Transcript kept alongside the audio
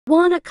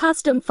Want a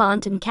custom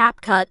font in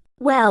Capcut?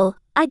 Well,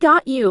 I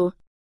got you.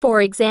 For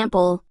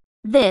example,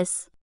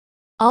 this.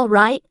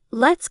 Alright,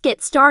 let's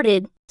get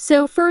started.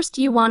 So first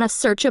you wanna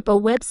search up a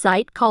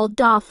website called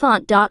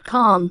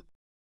dafont.com.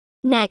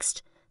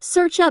 Next,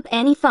 search up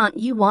any font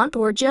you want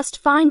or just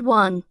find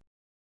one.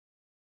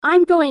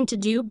 I'm going to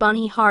do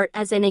Bunny Heart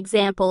as an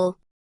example.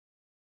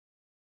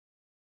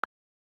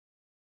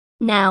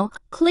 Now,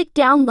 click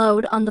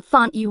download on the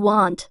font you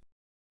want.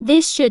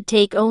 This should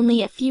take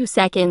only a few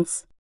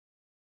seconds.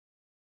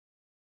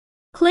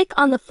 Click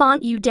on the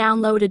font you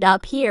downloaded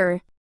up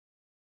here.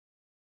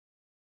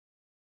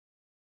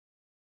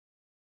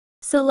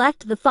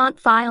 Select the font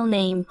file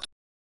name.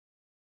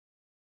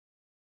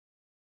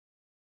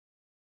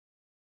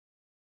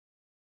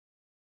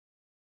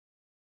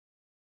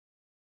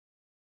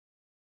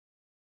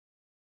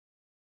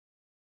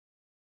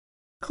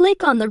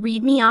 Click on the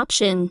README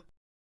option.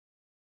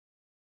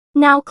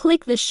 Now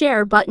click the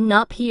Share button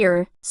up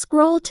here.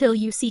 Scroll till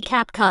you see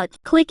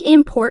Capcut. Click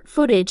Import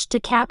footage to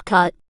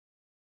Capcut.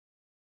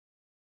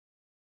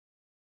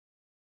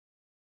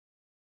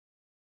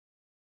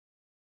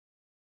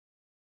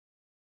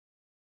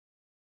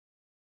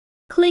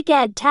 Click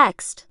Add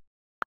Text.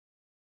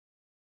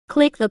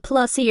 Click the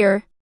plus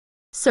here.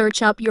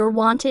 Search up your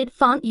wanted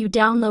font you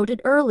downloaded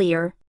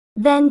earlier.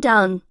 Then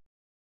done.